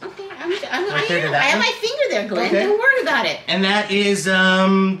 Okay, I have my finger there, Glenn. Okay. Don't worry about it. And that is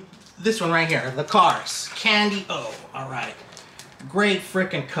this one right here, The Cars, Candy O. All right, great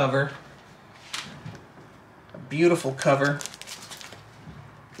frickin' cover, a beautiful cover.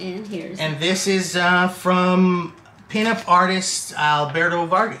 And this is from pinup artist Alberto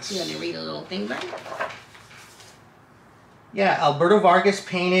Vargas. You want me to read a little thing about it? Yeah, Alberto Vargas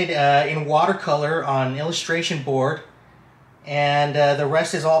painted in watercolor on illustration board. And the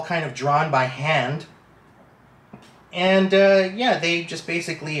rest is all kind of drawn by hand. And yeah, they just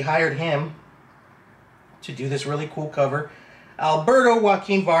basically hired him to do this really cool cover. Alberto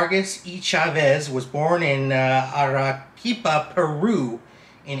Joaquin Vargas y Chavez was born in Arequipa, Peru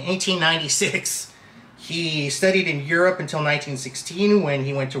in 1896. He studied in Europe until 1916 when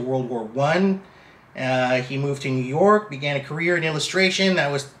he went to World War I. He moved to New York, began a career in illustration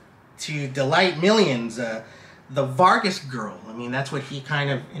that was to delight millions. The Vargas girl, I mean, that's what he kind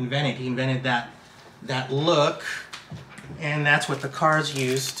of invented. He invented that look, and that's what the Cars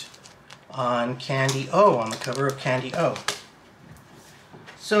used on Candy O, on the cover of Candy O.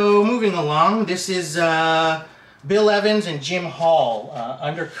 So moving along, this is Bill Evans and Jim Hall,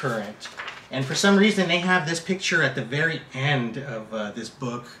 Undercurrent. And for some reason they have this picture at the very end of this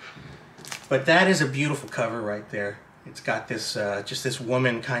book. But that is a beautiful cover right there. It's got this, just this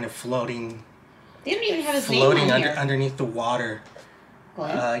woman kind of floating. They don't even have his name on here. Underneath the water.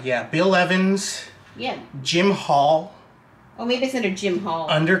 What? Yeah, Bill Evans. Yeah. Jim Hall. Oh, maybe it's under Jim Hall.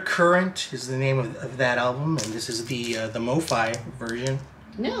 Undercurrent is the name of that album, and this is the Mo-Fi version.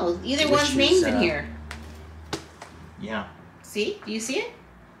 No, either one's name's in here. Yeah. See? Do you see it?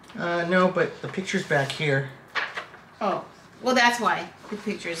 No, but the picture's back here. Oh. Well, that's why. The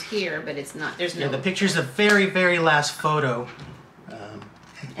picture's here, but it's not. There's no... Yeah, the picture's the very, very last photo.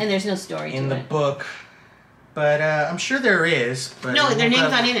 And there's no story in the book. But I'm sure there is. But no, their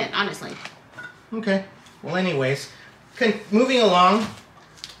name's not in it, honestly. Okay. Well, anyways, moving along.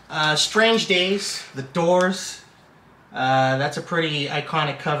 Strange Days, The Doors. That's a pretty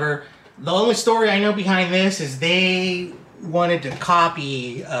iconic cover. The only story I know behind this is they wanted to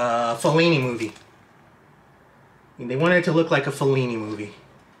copy a Fellini movie. They wanted it to look like a Fellini movie.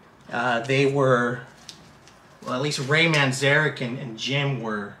 They were, well, at least Ray Manzarek and Jim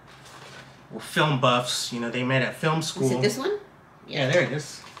were film buffs. You know, they met at film school. Is it this one? Yeah, there it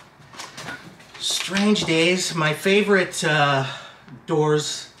is. Strange Days, my favorite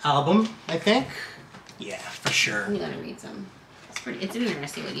Doors album, I think. Yeah, for sure. I'm gonna read some. It's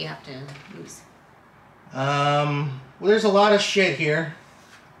interesting what you have to use. Well, there's a lot of shit here.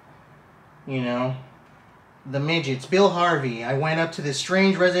 You know, the midgets. Bill Harvey. I went up to this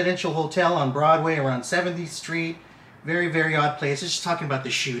strange residential hotel on Broadway around 70th Street. Very, very odd place. It's just talking about the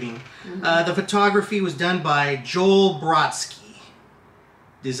shooting. The photography was done by Joel Brodsky.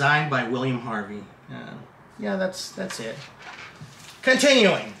 Designed by William Harvey. Yeah, that's it.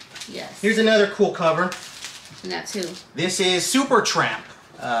 Continuing. Yes. Here's another cool cover. And that's who? This is Supertramp.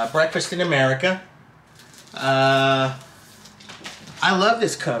 Breakfast in America. I love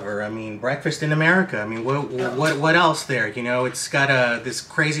this cover. I mean, Breakfast in America. I mean, what else there? You know, it's got this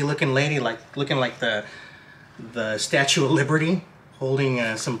crazy looking lady, looking like the Statue of Liberty,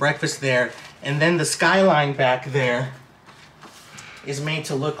 holding some breakfast there, and then the skyline back there is made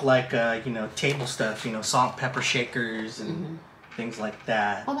to look like you know, table stuff. You know, salt, pepper shakers and things like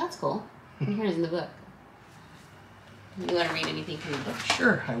that. Oh, that's cool. And here's in the book. You want to read anything from the book?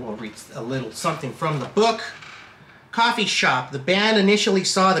 Sure, I will read a little something from the book. Coffee Shop. The band initially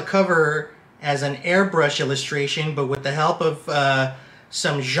saw the cover as an airbrush illustration, but with the help of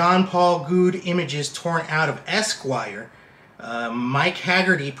some Jean-Paul Goude images torn out of Esquire, Mike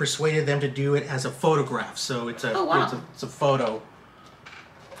Haggerty persuaded them to do it as a photograph. So it's a it's a photo.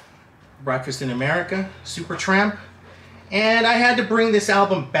 Breakfast in America, Supertramp. And I had to bring this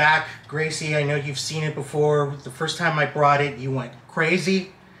album back. Gracie, I know you've seen it before. The first time I brought it, you went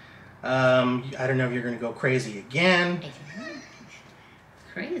crazy. I don't know if you're going to go crazy again.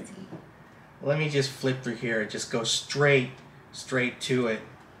 Crazy. Let me just flip through here. Just go straight to it.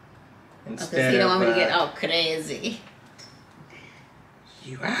 Instead you don't want me to get all crazy.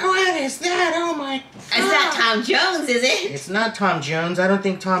 What is that? Oh my God. It's not Tom Jones, is it? It's not Tom Jones. I don't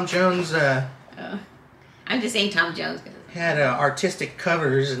think Tom Jones I'm just saying Tom Jones. Had artistic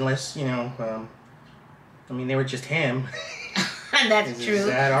covers, unless, you know, I mean, they were just him. That's true. Is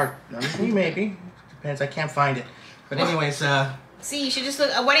that art? Maybe. Depends. I can't find it. But anyways, see, you should just look.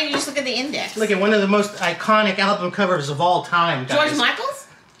 Why don't you just look at the index? Look at one of the most iconic album covers of all time, guys. George Michael's?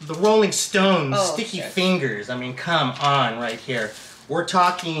 The Rolling Stones, Sticky Fingers. I mean, come on, right here. We're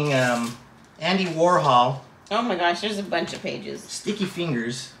talking Andy Warhol. Oh my gosh, there's a bunch of pages. Sticky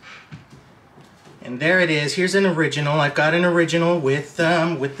Fingers. And there it is. Here's an original. I've got an original with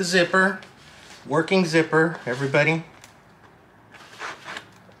the zipper. Working zipper, everybody.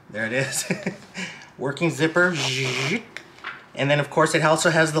 There it is. Working zipper. And then, of course, it also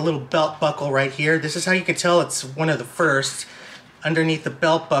has the little belt buckle right here. This is how you can tell it's one of the first. Underneath the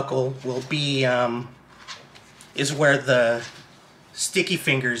belt buckle will be, is where the Sticky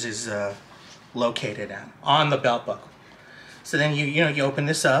Fingers is located at, on the belt buckle. So then you open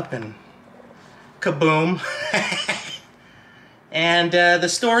this up and kaboom. And the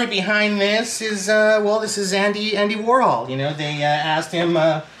story behind this is, well, this is Andy Warhol. You know, they asked him,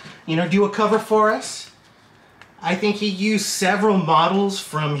 you know, do a cover for us. I think he used several models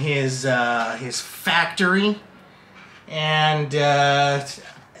from his factory, and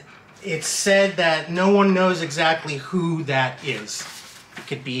it's said that no one knows exactly who that is. It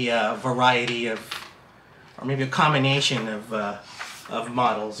could be a variety of, or maybe a combination of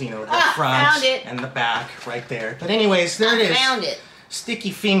models, you know, the front and the back right there. But anyways, there it is. I found it. Sticky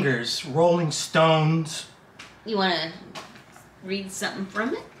Fingers, Rolling Stones. You want to read something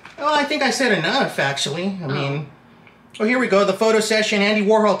from it? Oh, I think I said enough, actually. I mean, oh, here we go. The photo session. Andy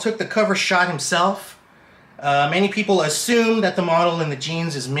Warhol took the cover shot himself. Many people assume that the model in the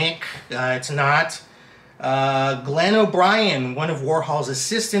jeans is Mick. It's not. Glenn O'Brien, one of Warhol's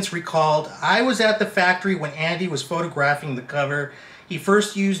assistants, recalled, "I was at the factory when Andy was photographing the cover. He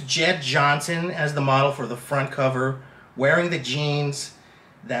first used Jed Johnson as the model for the front cover, wearing the jeans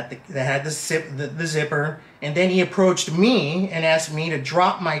that had the zipper, and then he approached me and asked me to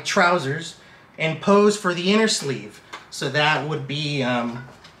drop my trousers and pose for the inner sleeve." So that would be,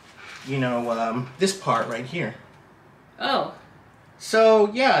 you know, this part right here. Oh.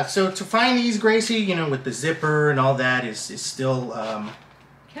 So, yeah, so to find these, Gracie, you know, with the zipper and all that is still,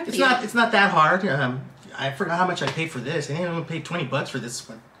 it's not that hard. I forgot how much I paid for this. I think I paid $20 for this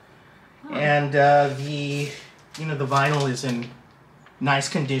one. Oh. And the vinyl is in Nice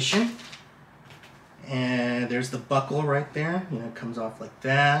condition. And there's the buckle right there. You know, it comes off like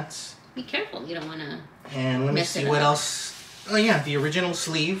that. Be careful. You don't want to. And let me see what else. Oh yeah, the original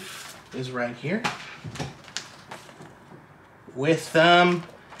sleeve is right here. With the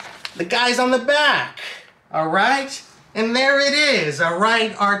guys on the back. All right. And there it is. All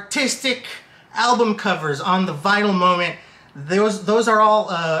right. Artistic album covers on the Vital Moment. Those are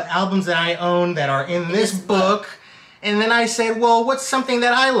all albums that I own that are in this book. And then I said, well, what's something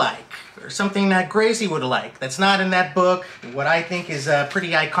that I like? Or something that Gracie would like that's not in that book, what I think is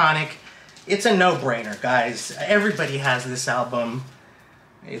pretty iconic. It's a no-brainer, guys. Everybody has this album.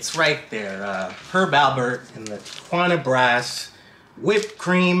 It's right there. Herb Alpert and the Tijuana Brass, Whipped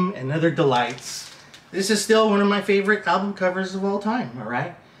Cream, and Other Delights. This is still one of my favorite album covers of all time, all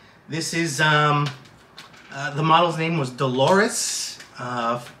right? This is, the model's name was Dolores.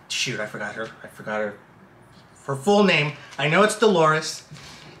 Shoot, I forgot her. Her full name. I know it's Dolores.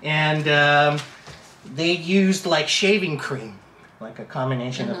 And they used like shaving cream, like a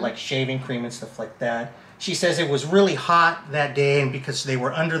combination of like shaving cream and stuff like that. She says it was really hot that day, and because they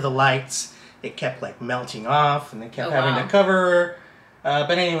were under the lights, it kept like melting off, and they kept having to cover her.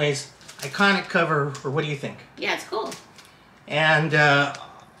 But anyways, iconic cover. Or what do you think? Yeah, it's cool. And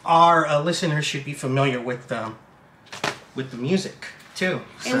our listeners should be familiar with the music too.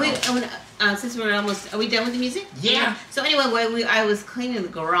 So. And since we're almost, are we done with the music? Yeah. So anyway, when I was cleaning the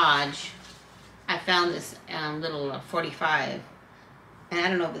garage, I found this little 45, and I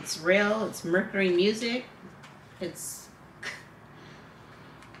don't know if it's real. It's Mercury Music. It's.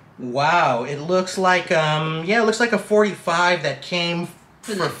 Wow, it looks like it looks like a 45 that came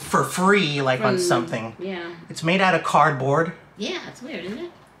for free, like on something. Yeah. It's made out of cardboard. Yeah, it's weird, isn't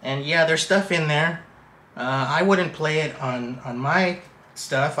it? And yeah, there's stuff in there. I wouldn't play it on my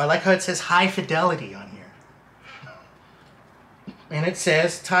stuff. I like how it says high fidelity on here. And it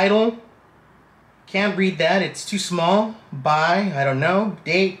says title. Can't read that. It's too small. By, I don't know.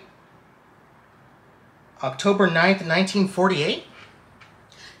 Date. October 9th, 1948.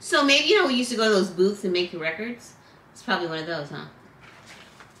 So maybe, we used to go to those booths and make the records. It's probably one of those, huh?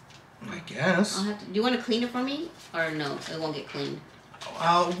 I guess. Do you want to clean it for me? Or no, it won't get cleaned?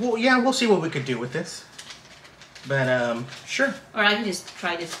 Well, yeah, we'll see what we could do with this. But, sure. Or I can just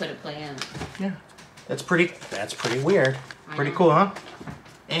put it play out. Yeah. That's pretty weird. Pretty cool, huh?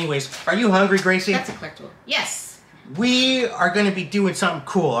 Anyways, are you hungry, Gracie? That's a collectible. Yes. We are going to be doing something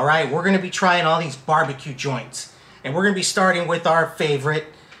cool, all right? We're going to be trying all these barbecue joints. And we're going to be starting with our favorite,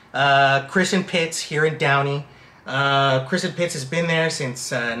 Chris and Pitt's here in Downey. Chris and Pitt's has been there since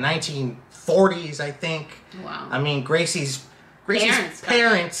 1940s, I think. Wow. I mean, Gracie's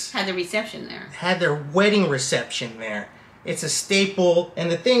parents had the reception there. Had their wedding reception there. It's a staple. And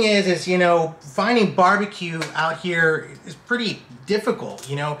the thing is, finding barbecue out here is pretty difficult.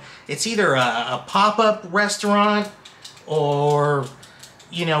 It's either a pop-up restaurant or,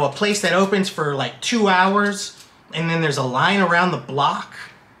 a place that opens for like 2 hours and then there's a line around the block.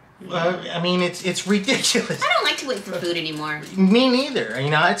 I mean, it's ridiculous. I don't like to wait for food anymore. Me neither.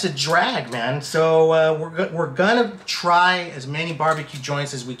 It's a drag, man. So we're gonna try as many barbecue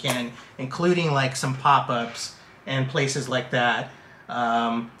joints as we can, including like some pop-ups and places like that.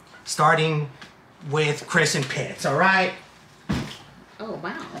 Starting with Chris and Pitt's. All right. Oh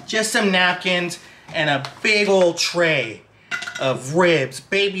wow. Just some napkins and a big old tray of ribs,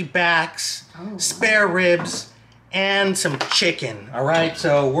 baby backs, spare ribs. And some chicken, all right?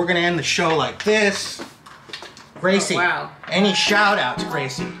 So we're gonna end the show like this. Gracie, any shout outs,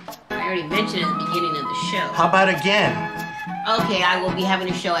 Gracie? I already mentioned at the beginning of the show. How about again? Okay, I will be having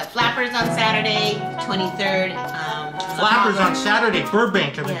a show at Flappers on Saturday, 23rd. Flappers on Saturday,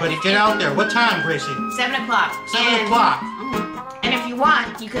 Burbank, everybody. Yes. Get out there. What time, Gracie? 7 o'clock. 7 o'clock. And if you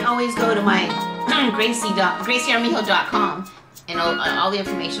want, you can always go to my graciearmijo.com. And all the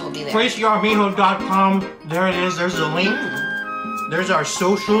information will be there. GracieArmijo.com. There it is. There's the link. There's our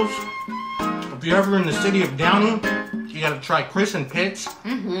socials. If you're ever in the city of Downey, you gotta try Chris and Pitt's.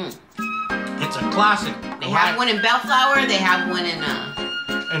 It's a classic. They have one in Bellflower. They have one in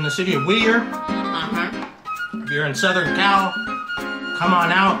the city of Whittier. If you're in Southern Cal, come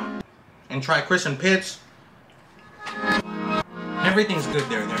on out and try Chris and Pitt's. Everything's good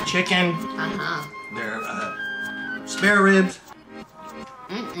there. Their chicken. Their spare ribs.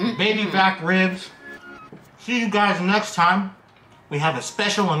 Baby back ribs. See you guys next time. We have a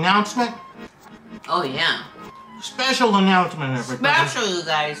special announcement. Oh yeah. Special announcement, everybody. Special, you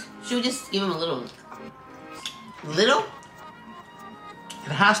guys. Should we just give them a little? Little?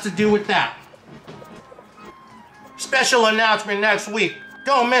 It has to do with that. Special announcement next week.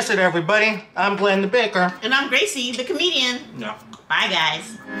 Don't miss it, everybody. I'm Glenn the Baker. And I'm Gracie, the comedian. No. Bye,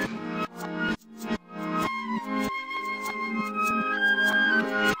 guys.